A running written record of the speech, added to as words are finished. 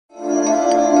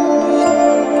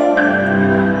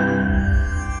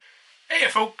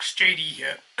folks, JD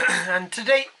here, and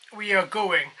today we are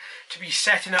going to be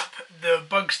setting up the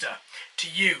Bugsta to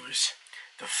use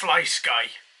the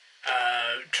Flysky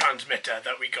transmitter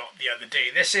that we got the other day.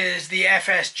 This is the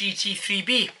FTX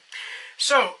GR3E.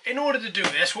 So, in order to do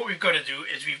this, what we've got to do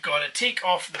is we've got to take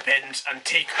off the pins and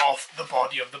take off the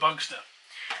body of the Bugsta.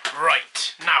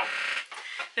 Right, now,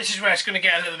 this is where it's going to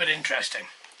get a little bit interesting.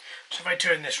 So if I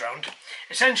turn this round,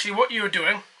 essentially what you're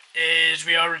doing is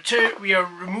we are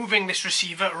removing this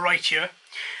receiver right here.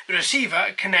 The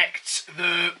receiver connects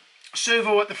the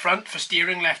servo at the front for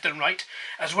steering left and right,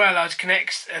 as well as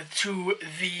connects to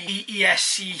the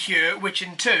ESC here, which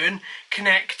in turn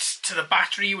connects to the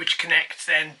battery, which connects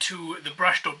then to the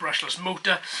brushed or brushless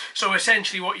motor. So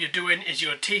essentially what you're doing is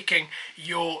you're taking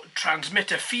your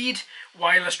transmitter feed,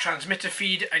 wireless transmitter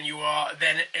feed, and you are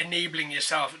then enabling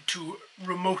yourself to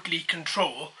remotely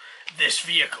control this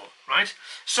vehicle, right?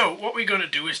 So what we're going to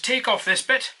do is take off this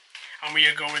bit, and we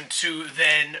are going to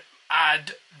then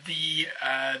add the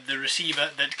receiver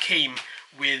that came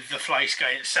with the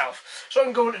Flysky itself. So what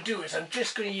I'm going to do is I'm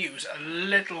just going to use a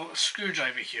little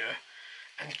screwdriver here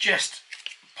and just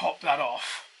pop that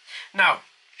off. Now,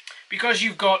 because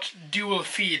you've got dual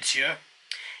feeds here,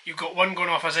 you've got one going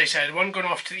off, as I said, one going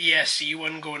off to the ESC,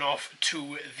 one going off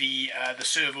to the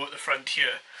servo at the front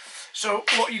here. So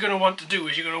what you're going to want to do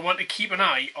is you're going to want to keep an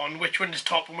eye on which one is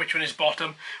top and which one is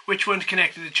bottom, which one's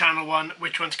connected to channel 1,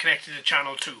 which one's connected to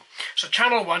channel 2. So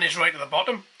channel 1 is right at the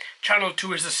bottom, channel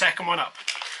 2 is the second one up.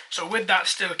 So with that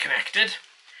still connected,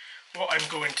 what I'm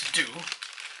going to do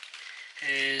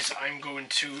is I'm going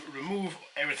to remove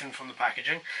everything from the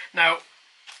packaging. Now,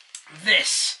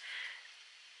 this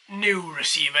new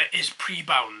receiver is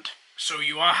pre-bound, so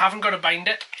you haven't got to bind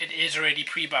it, it is already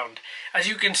pre-bound. As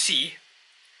you can see,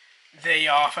 they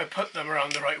are, if I put them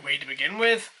around the right way to begin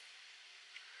with,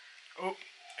 oh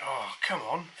come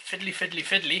on, fiddly fiddly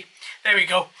fiddly, there we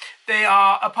go. They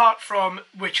are, apart from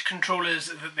which controllers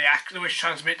that which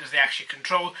transmitters they actually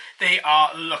control, they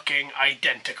are looking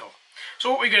identical. So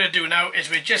what we're going to do now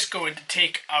is we're just going to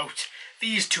take out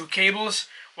these two cables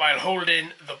while holding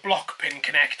the block pin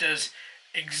connectors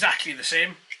exactly the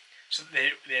same, so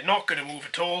they're not going to move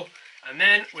at all. And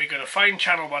then we're going to find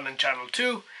channel 1 and channel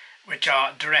 2, which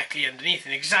are directly underneath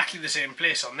in exactly the same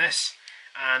place on this,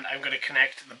 and I'm going to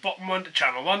connect the bottom one to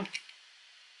channel 1,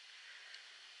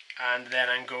 and then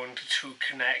I'm going to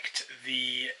connect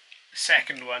the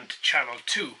second one to channel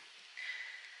 2.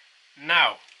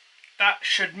 Now, that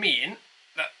should mean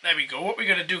that, there we go, what we're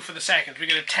going to do for the second, we're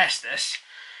going to test this,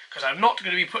 because I'm not going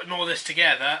to be putting all this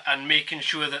together and making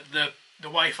sure that the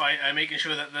Wi-Fi, making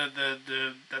sure that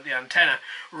the antenna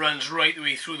runs right the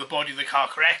way through the body of the car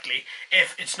correctly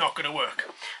if it's not going to work.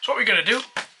 So what we're going to do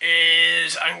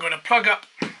is I'm going to plug up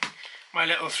my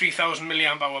little 3000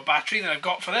 milliamp hour battery that I've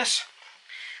got for this.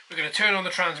 We're going to turn on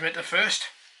the transmitter first.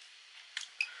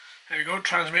 There we go,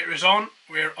 transmitter is on.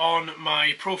 We're on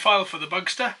my profile for the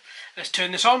Bugsta. Let's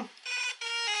turn this on.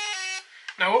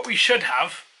 Now what we should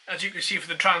have, as you can see for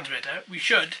the transmitter, we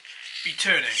should be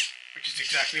turning, which is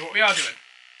exactly what we are doing.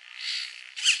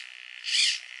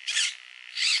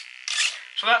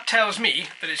 So that tells me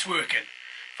that it's working.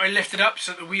 If I lift it up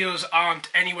so that the wheels aren't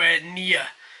anywhere near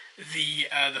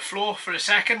the floor for a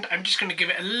second, I'm just going to give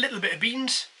it a little bit of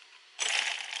beans.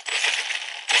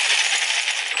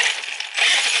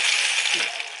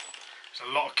 There's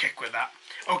a lot of kick with that.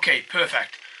 Okay,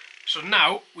 perfect. So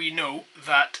now we know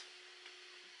that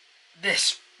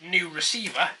this new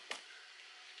receiver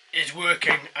is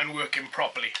working and working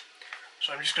properly.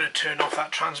 So I'm just going to turn off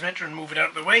that transmitter and move it out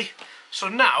of the way. So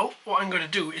now what I'm going to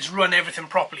do is run everything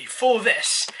properly. For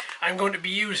this I'm going to be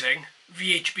using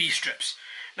VHB strips.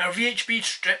 Now VHB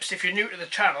strips, if you're new to the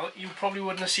channel, you probably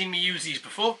wouldn't have seen me use these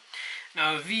before.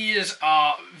 Now these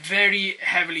are very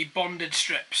heavily bonded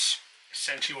strips,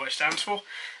 essentially what it stands for.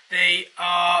 They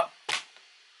are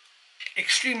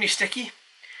extremely sticky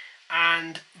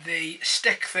and they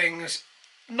stick things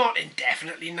not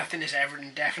indefinitely, nothing is ever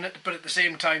indefinite, but at the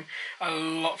same time a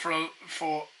lot for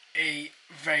a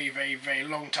very, very, very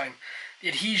long time. The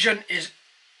adhesion is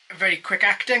very quick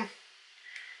acting.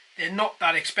 They're not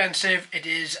that expensive. It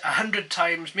is 100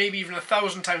 times, maybe even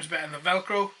 1,000 times better than the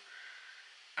Velcro.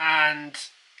 And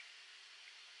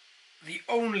the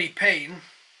only pain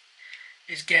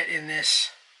is getting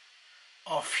this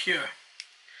off here.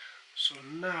 So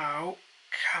now,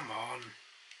 come on.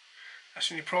 That's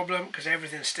the only problem, because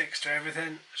everything sticks to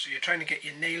everything. So you're trying to get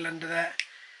your nail under there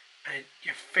and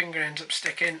your finger ends up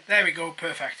sticking. There we go,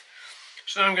 perfect.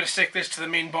 So now I'm going to stick this to the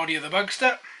main body of the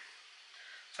Bugsta.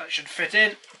 So that should fit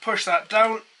in. Push that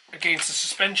down against the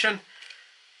suspension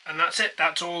and that's it,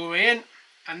 that's all the way in.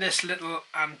 And this little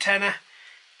antenna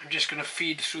I'm just going to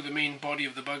feed through the main body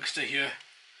of the Bugsta here.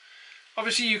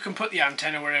 Obviously you can put the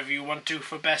antenna wherever you want to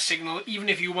for best signal. Even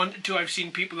if you wanted to, I've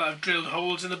seen people that have drilled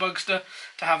holes in the Bugsta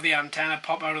to have the antenna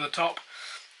pop out of the top.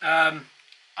 I'm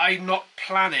not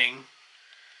planning.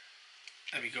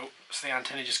 There we go. So the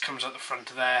antenna just comes out the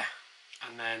front there,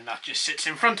 and then that just sits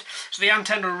in front. So the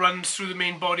antenna runs through the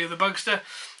main body of the Bugsta.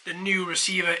 The new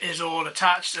receiver is all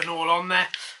attached and all on there.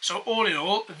 So all in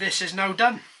all, this is now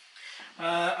done.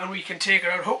 And we can take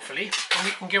her out hopefully, and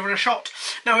we can give her a shot.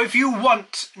 Now if you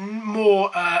want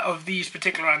more of these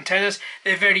particular antennas,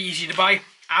 they're very easy to buy.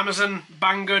 Amazon,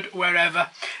 Banggood, wherever.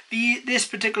 This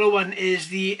particular one is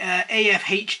the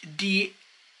AFHD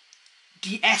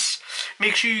DS.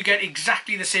 Make sure you get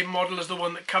exactly the same model as the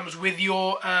one that comes with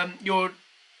your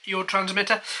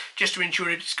transmitter, just to ensure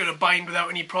it's going to bind without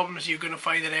any problems. You're going to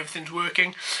find that everything's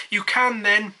working. You can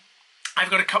then, I've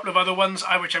got a couple of other ones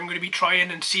which I'm going to be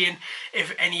trying and seeing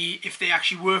if they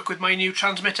actually work with my new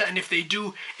transmitter, and if they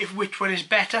do, which one is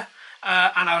better.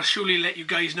 And I'll surely let you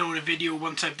guys know in a video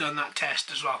once I've done that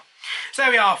test as well. So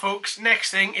there we are, folks.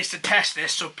 Next thing is to test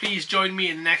this, so please join me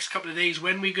in the next couple of days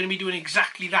when we're going to be doing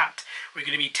exactly that. We're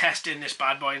going to be testing this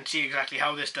bad boy and see exactly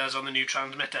how this does on the new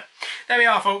transmitter. There we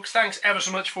are, folks. Thanks ever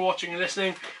so much for watching and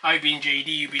listening. I've been JD.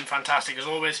 You've been fantastic as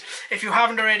always. If you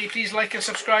haven't already, please like and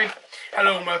subscribe.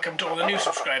 Hello and welcome to all the new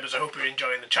subscribers. I hope you're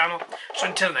enjoying the channel. So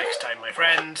until next time, my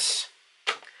friends,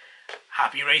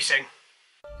 happy racing.